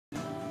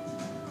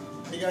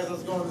Hey guys,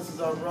 how's it going? This is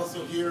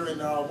Russell here,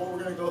 and what we're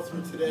going to go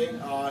through today,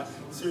 a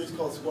series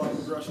called Squat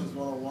Progressions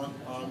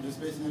 101.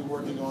 Just basically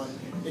working on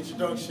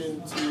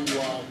introduction to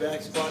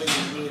back squatting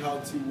and really how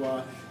to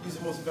use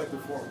the most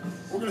effective form.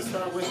 We're going to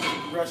start with the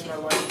progression I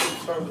like to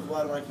start with a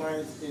lot of my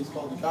clients is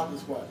called the goblet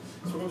squat.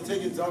 So we're going to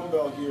take a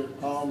dumbbell here.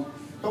 A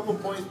couple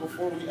of points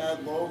before we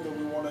add load that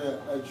we want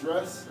to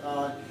address.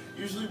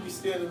 Usually we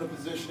stand in a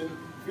position,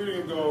 you're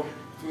going to go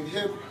between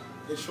hip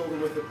and shoulder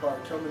width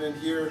apart. Coming in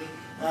here,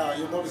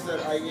 you'll notice that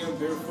I am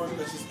barefoot.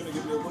 That's just going to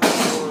give me a little bit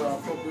more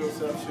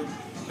proprioception,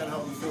 kind of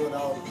help me feel it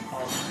out.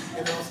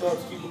 And it also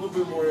helps keep a little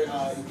bit more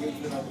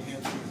engagement on the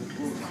hamstrings and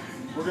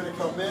glutes. We're going to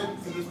come in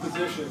to this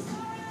position.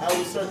 I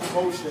will start the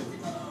motion.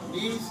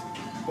 Knees,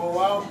 bow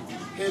out,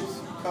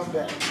 hips, come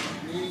back.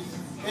 Knees,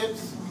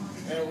 hips,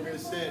 and we're going to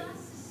sit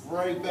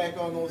right back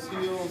on those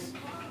heels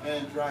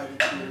and drive it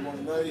to your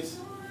one nice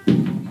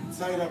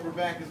tight upper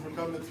back as we're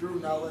coming through.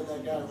 Now let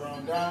that guy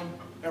round down,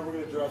 and we're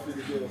going to drive through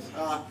the heels.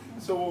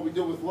 So what we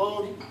do with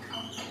load,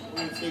 we're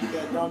going to take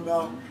that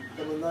dumbbell,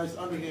 have a nice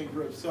underhand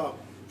grip. So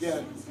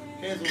again,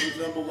 hands will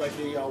resemble like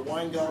a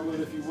wine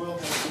goblet, if you will,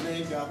 hence the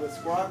name, goblet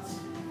squats.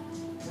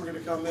 We're going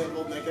to come in,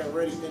 holding that guy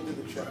ready into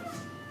the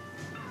chest.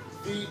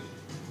 Feet,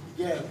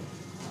 again,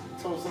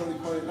 toes slightly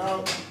pointed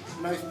out,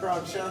 nice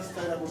proud chest,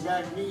 tight upper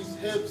back, knees,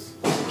 hips,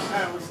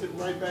 and we're sitting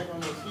right back on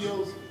those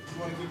heels.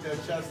 You want to keep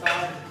that chest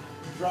high,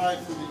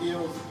 drive through the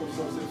heels, push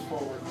those hips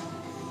forward.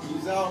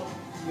 Knees out,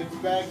 hips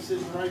back,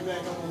 sitting right back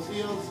on those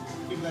heels,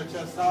 keeping that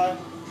chest high,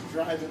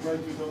 driving right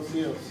through those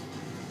heels.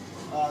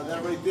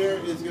 That right there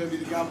is going to be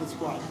the goblet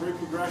squat. Great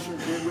progression,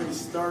 great way to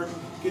start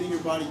getting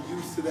your body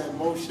used to that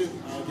motion,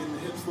 getting the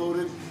hips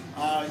loaded.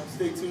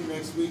 Stay tuned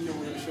next week and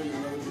we're going to show you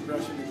another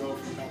progression to go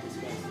from goblet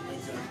squats.